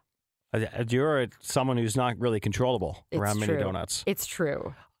 yeah. You're someone who's not really controllable around It's mini true. donuts. It's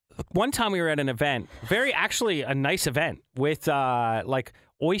true. One time we were at an event, actually a nice event with like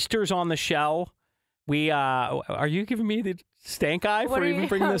oysters on the shell. Are you giving me the stank eye for even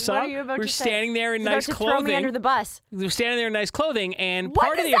bringing this up? We're standing there in nice clothing. Throw me under the bus. We were standing there in nice clothing, and What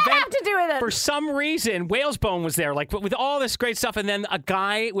part of does the that event, have to do with it? for some reason, Whalesbone was there, like with all this great stuff, and then a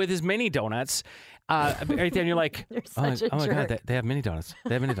guy with his mini donuts. Right there, and you're like, You're such a my jerk. God, they have mini donuts.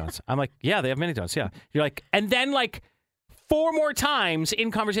 They have mini donuts. I'm like, yeah, they have mini donuts. Yeah. You're like, and then like 4 more times in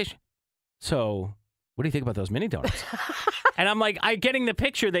conversation. So, what do you think about those mini donuts? And I'm like, I'm getting the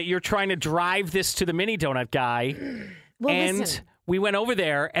picture that you're trying to drive this to the mini donut guy. Well, and listen. we went over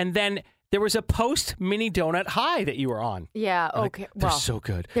there, and then there was a post mini donut high that you were on. Yeah, I'm okay. like, they're well, so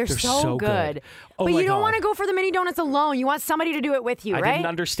good. They're so good. Oh but my you don't God. want to go for the mini donuts alone. You want somebody to do it with you, I right? didn't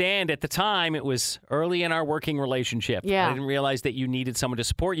understand at the time. It was early in our working relationship. Yeah. I didn't realize that you needed someone to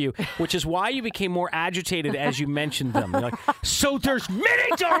support you, which is why you became more agitated as you mentioned them. You're like, so there's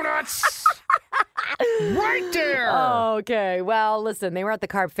mini donuts right there. Okay. Well, listen, they were at the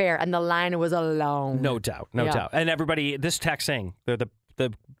Carb Fair and the line was long. No doubt. Yeah. Doubt. And everybody, this text saying they're the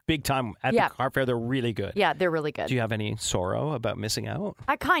big time at the car fair. They're really good. Yeah, they're really good. Do you have any sorrow about missing out?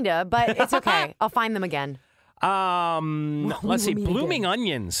 I kind of, but it's okay. I'll find them again. Let's see. Blooming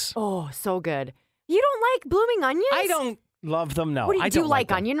onions. Oh, so good. You don't like blooming onions? I don't love them. No, What do I you do? don't Like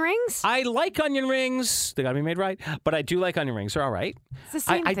them. onion rings? I like onion rings. They got to be made right. But I do like onion rings. They're all right. It's the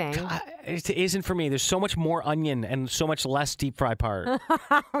same thing. It isn't for me. There's so much more onion and so much less deep fry part.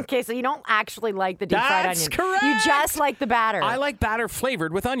 Okay, so you don't actually like the deep fried That's onion. correct. You just like the batter. I like batter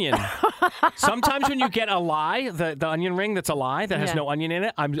flavored with onion. Sometimes when you get a lie, the onion ring that's a lie that has Yeah. no onion in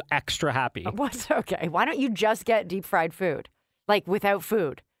it, I'm extra happy. What's okay? Why don't you just get deep fried food? Like without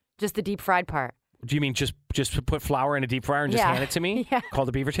food. Just the deep fried part. Do you mean just put flour in a deep fryer and just Yeah. hand it to me? Yeah. Called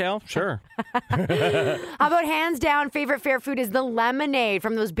the beaver tail? Sure. How about hands down favorite fair food is the lemonade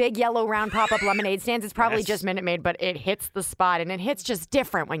from those big yellow round pop-up lemonade stands. It's probably Yes. just Minute Maid, but it hits the spot and it hits just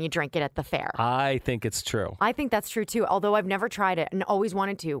different when you drink it at the fair. I think it's true. I think that's true too, although I've never tried it and always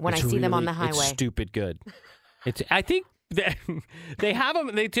wanted to when It's I see them on the really- highway. It's stupid good. I think they have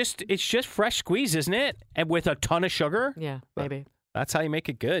them. It's just fresh squeeze, isn't it? And with a ton of sugar. Yeah, maybe. That's how you make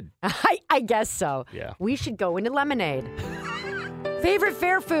it good. I guess so. Yeah. We should go into lemonade. Favorite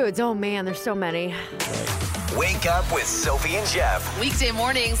fair foods. Oh man, there's so many. Wake up with Sophie and Jeff. Weekday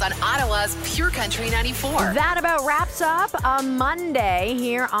mornings on Ottawa's Pure Country 94. That about wraps up a Monday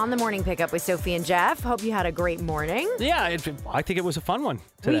here on the Morning Pickup with Sophie and Jeff. Hope you had a great morning. Yeah, I think it was a fun one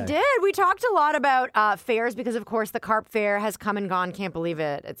today. We did. We talked a lot about fairs because, of course, the Carp Fair has come and gone. Can't believe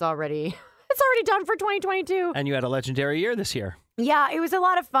it. It's already done for 2022. And you had a legendary year this year. Yeah, it was a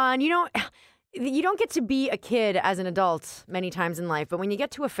lot of fun. You don't get to be a kid as an adult many times in life, but when you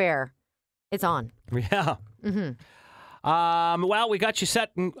get to a fair, it's on. Yeah. Mm-hmm. Well, we got you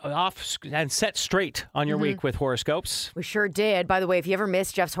set straight on your week with horoscopes. We sure did. By the way, if you ever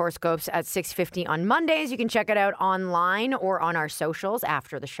missed Jeff's horoscopes at 6:50 on Mondays, you can check it out online or on our socials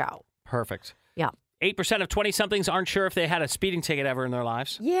after the show. Perfect. Yeah. 8% of 20-somethings aren't sure if they had a speeding ticket ever in their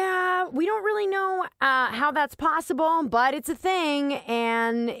lives. Yeah, we don't really know how that's possible, but it's a thing,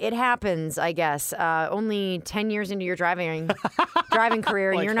 and it happens, I guess. Only 10 years into your driving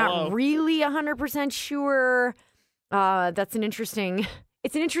career, and you're not really 100% sure. It's an interesting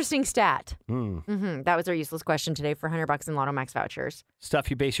stat. Mm-hmm. That was our useless question today for $100 in Lotto Max vouchers.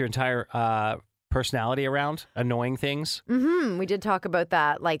 Stuff you base your entire personality around, annoying things. Mm-hmm. We did talk about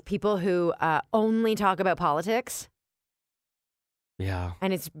that, like people who only talk about politics. Yeah.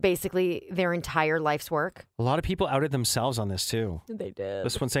 And it's basically their entire life's work. A lot of people outed themselves on this, too. They did.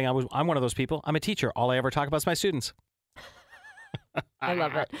 This one saying, I'm one of those people. I'm a teacher. All I ever talk about is my students. I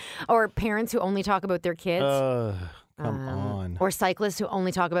love it. Or parents who only talk about their kids. Come on. Or cyclists who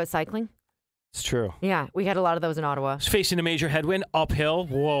only talk about cycling. It's true. Yeah, we had a lot of those in Ottawa. Facing a major headwind, uphill.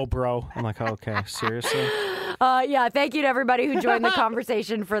 Whoa, bro. I'm like, okay, seriously? Yeah, thank you to everybody who joined the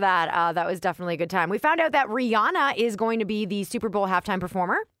conversation for that. That was definitely a good time. We found out that Rihanna is going to be the Super Bowl halftime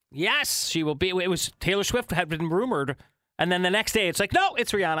performer. Yes, she will be. It was Taylor Swift had been rumored, and then the next day it's like, no,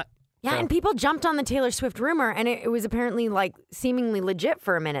 it's Rihanna. Yeah, and people jumped on the Taylor Swift rumor, and it was apparently like seemingly legit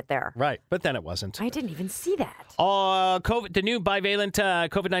for a minute there. Right, but then it wasn't. I didn't even see that. The new bivalent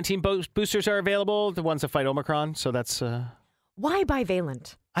COVID-19 boosters are available, the ones that fight Omicron, so that's... Why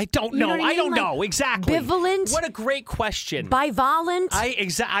bivalent? I don't know. I don't know. Exactly. Bivalent? What a great question. Bivalent?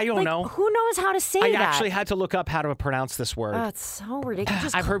 I don't know. Who knows how to say that? I actually had to look up how to pronounce this word. Oh, it's so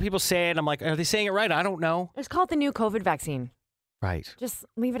ridiculous. I've heard people say it. I'm like, are they saying it right? I don't know. It's called the new COVID vaccine. Right. Just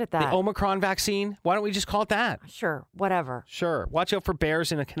leave it at that. The Omicron vaccine? Why don't we just call it that? Sure. Whatever. Sure. Watch out for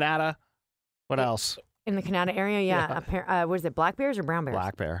bears in Canada. What else? In the Canada area, yeah. Was it black bears or brown bears?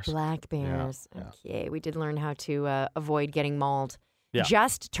 Black bears. Black bears. Yeah. Okay. We did learn how to avoid getting mauled. Yeah.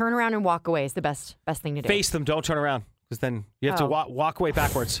 Just turn around and walk away is the best thing to do. Face them. Don't turn around. Because then you have to walk away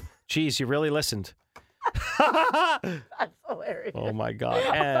backwards. Jeez, you really listened. That's hilarious. Oh, my God.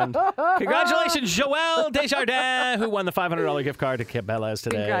 And congratulations, Joelle Desjardins, who won the $500 gift card to Cabela's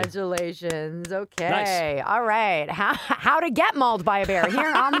today. Congratulations. Okay. Nice. All right. How to get mauled by a bear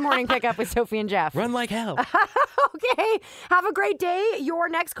here on the Morning Pickup with Sophie and Jeff. Run like hell. Okay. Have a great day. Your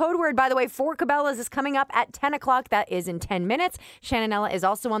next code word, by the way, for Cabela's is coming up at 10 o'clock. That is in 10 minutes. Shannonella is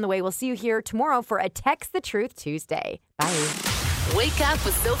also on the way. We'll see you here tomorrow for a Text the Truth Tuesday. Bye. Wake up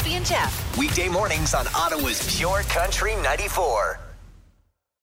with Sophie and Jeff. Weekday mornings on Ottawa's Pure Country 94.